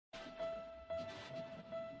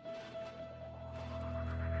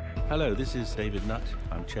Hello, this is David Nutt.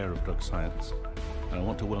 I'm Chair of Drug Science, and I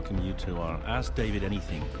want to welcome you to our Ask David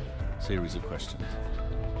Anything series of questions.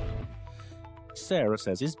 Sarah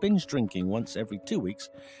says, is binge drinking once every 2 weeks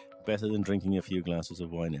better than drinking a few glasses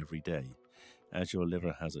of wine every day, as your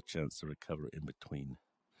liver has a chance to recover in between?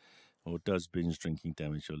 Or does binge drinking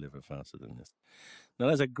damage your liver faster than this? Now,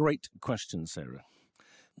 that's a great question, Sarah.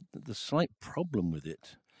 The slight problem with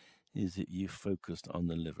it is that you focused on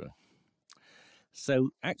the liver. So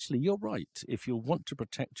actually, you're right. If you want to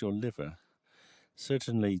protect your liver,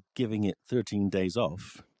 certainly giving it 13 days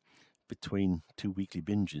off between 2 weekly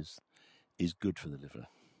binges is good for the liver.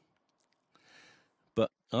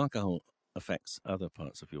 But alcohol affects other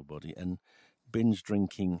parts of your body, and binge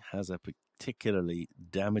drinking has a particularly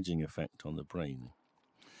damaging effect on the brain.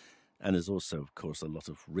 And there's also, of course, a lot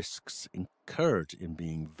of risks incurred in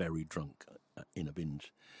being very drunk in a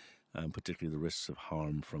binge, particularly the risks of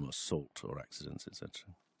harm from assault or accidents,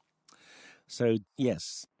 etc. So,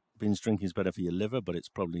 yes, binge drinking is better for your liver, but it's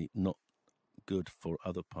probably not good for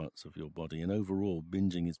other parts of your body. And overall,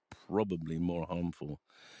 binging is probably more harmful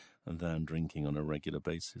than drinking on a regular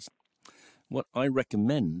basis. What I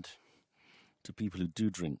recommend to people who do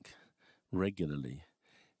drink regularly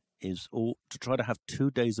is to try to have 2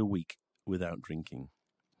 days a week without drinking,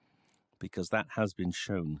 because that has been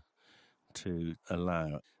shown to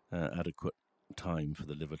allow adequate time for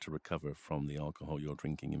the liver to recover from the alcohol you're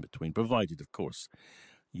drinking in between, provided, of course,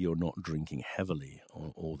 you're not drinking heavily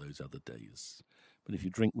on all those other days. But if you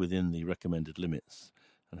drink within the recommended limits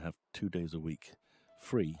and have 2 days a week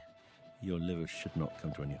free, your liver should not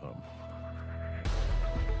come to any harm.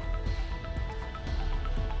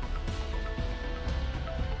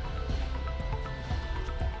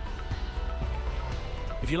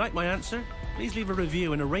 If you like my answer, please leave a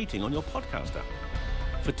review and a rating on your podcast app.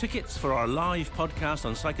 For tickets for our live podcast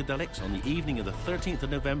on psychedelics on the evening of the 13th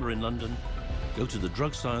of November in London, go to the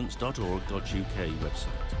drugscience.org.uk website.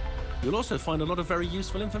 You'll also find a lot of very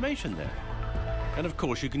useful information there. And of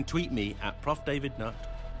course, you can tweet me at Prof. David Nutt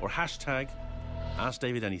or hashtag Ask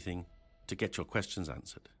David Anything to get your questions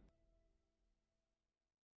answered.